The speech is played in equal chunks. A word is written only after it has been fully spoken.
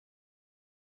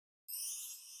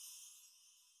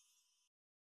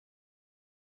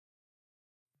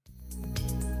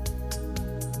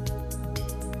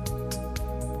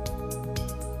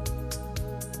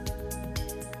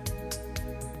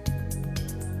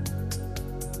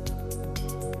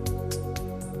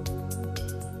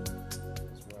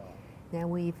And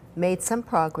we've made some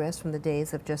progress from the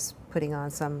days of just putting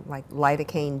on some like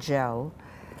lidocaine gel,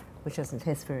 which doesn't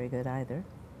taste very good either.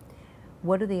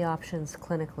 What are the options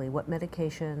clinically? What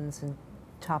medications and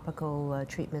topical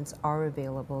treatments are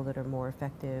available that are more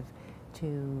effective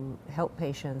to help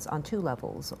patients on two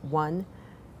levels? One,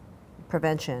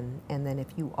 prevention, and then if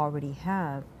you already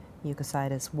have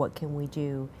mucositis, what can we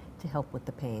do to help with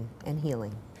the pain and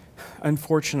healing?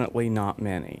 Unfortunately, not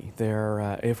many.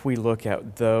 If we look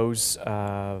at those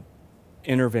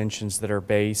interventions that are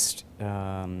based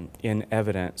in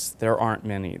evidence, there aren't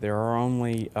many. There are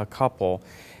only a couple,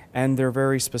 and they're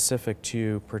very specific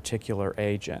to particular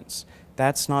agents.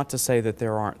 That's not to say that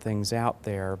there aren't things out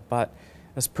there, but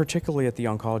particularly at the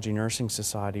Oncology Nursing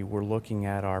Society, we're looking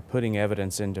at our putting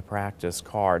evidence into practice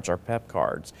cards, our PEP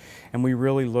cards, and we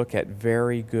really look at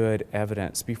very good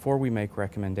evidence before we make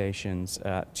recommendations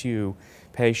to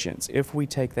patients. If we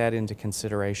take that into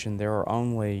consideration, there are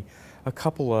only a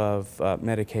couple of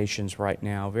medications right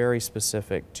now very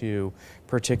specific to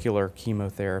particular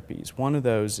chemotherapies. One of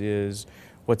those is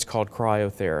what's called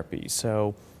cryotherapy.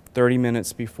 So 30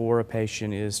 minutes before a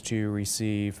patient is to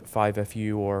receive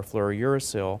 5-FU or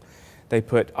fluorouracil, they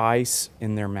put ice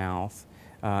in their mouth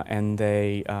and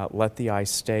they let the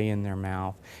ice stay in their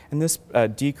mouth. And this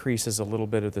decreases a little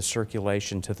bit of the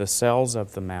circulation to the cells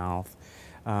of the mouth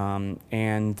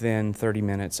and then 30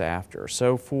 minutes after.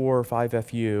 So for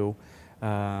 5-FU,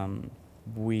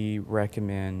 we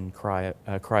recommend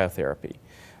cryotherapy.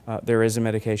 There is a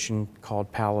medication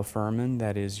called palifermin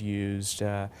that is used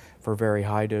for very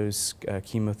high-dose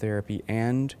chemotherapy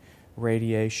and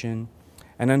radiation.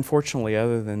 And unfortunately,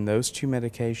 other than those two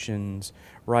medications,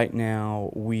 right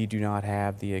now we do not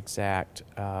have the exact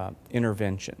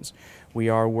interventions. We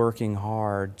are working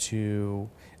hard through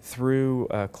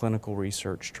clinical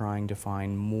research, trying to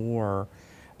find more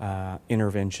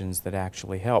interventions that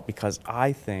actually help, because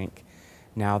I think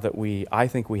now that I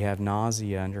think we have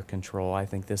nausea under control, I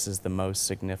think this is the most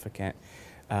significant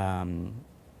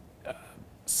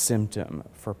symptom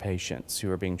for patients who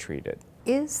are being treated.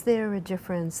 Is there a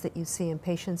difference that you see in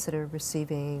patients that are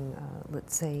receiving,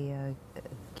 let's say,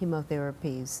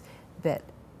 chemotherapies that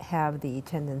have the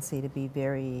tendency to be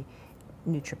very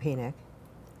neutropenic,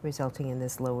 resulting in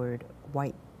this lowered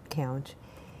white count?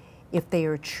 If they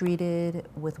are treated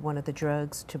with one of the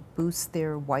drugs to boost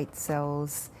their white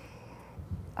cells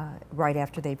right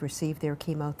after they've received their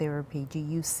chemotherapy, do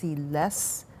you see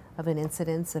less of an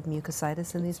incidence of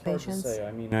mucositis in these patients? Hard to say.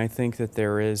 I mean, I think that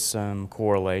there is some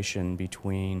correlation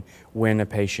between when a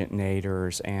patient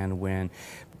naders and when,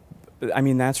 I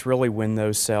mean, that's really when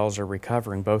those cells are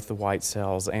recovering, both the white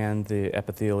cells and the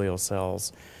epithelial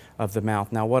cells of the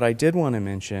mouth. Now, what I did want to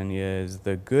mention is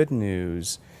the good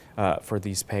news for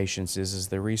these patients is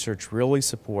the research really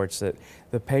supports that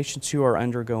the patients who are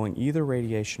undergoing either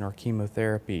radiation or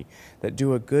chemotherapy that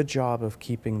do a good job of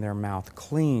keeping their mouth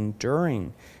clean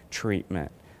during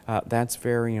treatment, that's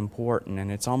very important,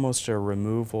 and it's almost a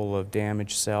removal of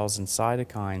damaged cells and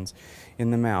cytokines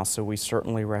in the mouth. So we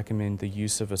certainly recommend the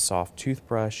use of a soft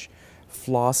toothbrush,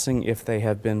 flossing if they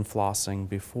have been flossing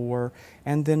before,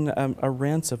 and then a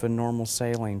rinse of a normal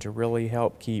saline to really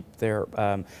help keep their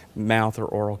mouth or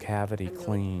oral cavity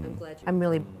clean.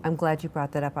 I'm glad you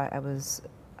brought that up. I was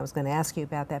going to ask you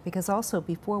about that, because also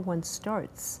before one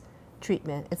starts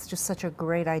treatment, it's just such a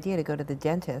great idea to go to the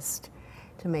dentist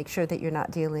to make sure that you're not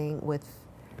dealing with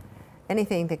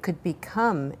anything that could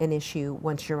become an issue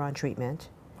once you're on treatment.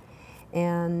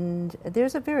 And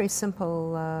there's a very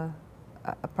simple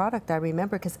a product I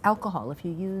remember, because alcohol, if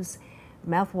you use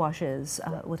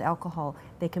mouthwashes with alcohol,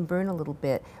 they can burn a little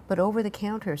bit. But over the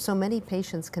counter, so many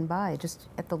patients can buy just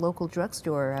at the local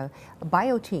drugstore. A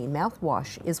Biotene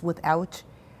mouthwash is without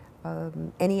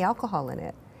any alcohol in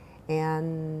it.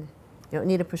 And you don't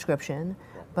need a prescription.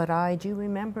 But I do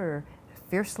remember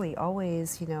fiercely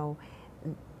always, you know,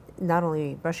 not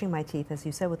only brushing my teeth, as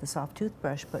you said, with a soft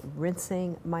toothbrush, but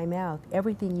rinsing my mouth,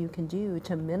 everything you can do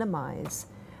to minimize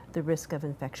the risk of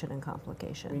infection and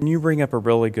complication. And you bring up a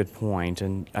really good point,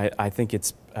 and I think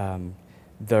it's,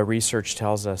 the research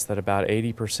tells us that about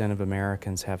 80% of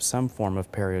Americans have some form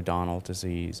of periodontal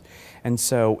disease. And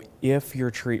so if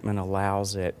your treatment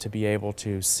allows it, to be able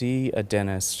to see a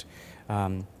dentist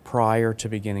prior to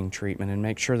beginning treatment and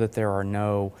make sure that there are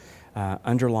no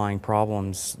underlying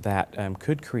problems that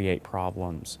could create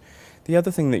problems. The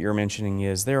other thing that you're mentioning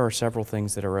is there are several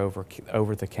things that are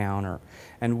over the counter,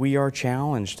 and we are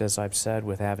challenged, as I've said,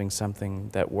 with having something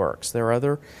that works. There are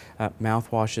other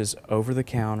mouthwashes over the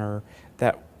counter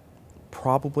that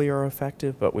probably are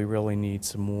effective, but we really need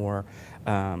some more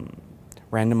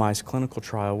randomized clinical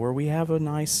trial where we have a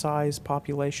nice size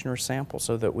population or sample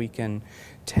so that we can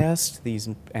test these,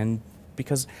 and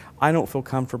because I don't feel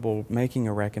comfortable making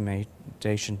a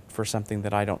recommendation for something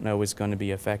that I don't know is going to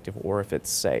be effective or if it's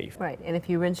safe. Right, and if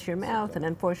you rinse your mouth and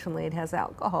unfortunately it has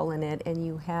alcohol in it and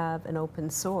you have an open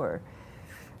sore,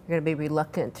 you're going to be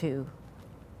reluctant to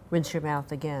rinse your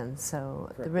mouth again. So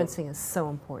the rinsing is so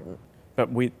important.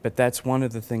 But that's one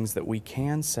of the things that we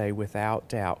can say without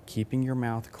doubt, keeping your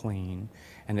mouth clean,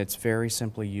 and it's very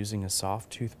simply using a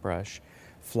soft toothbrush,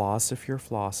 floss if you're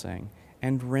flossing,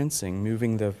 and rinsing,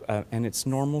 moving the, and it's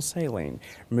normal saline.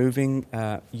 Moving,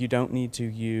 you don't need to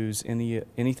use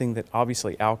anything that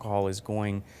obviously alcohol is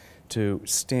going to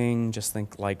sting. Just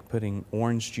think like putting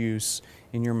orange juice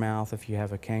in your mouth if you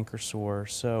have a canker sore.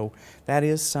 So that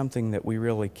is something that we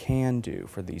really can do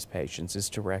for these patients, is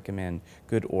to recommend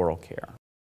good oral care.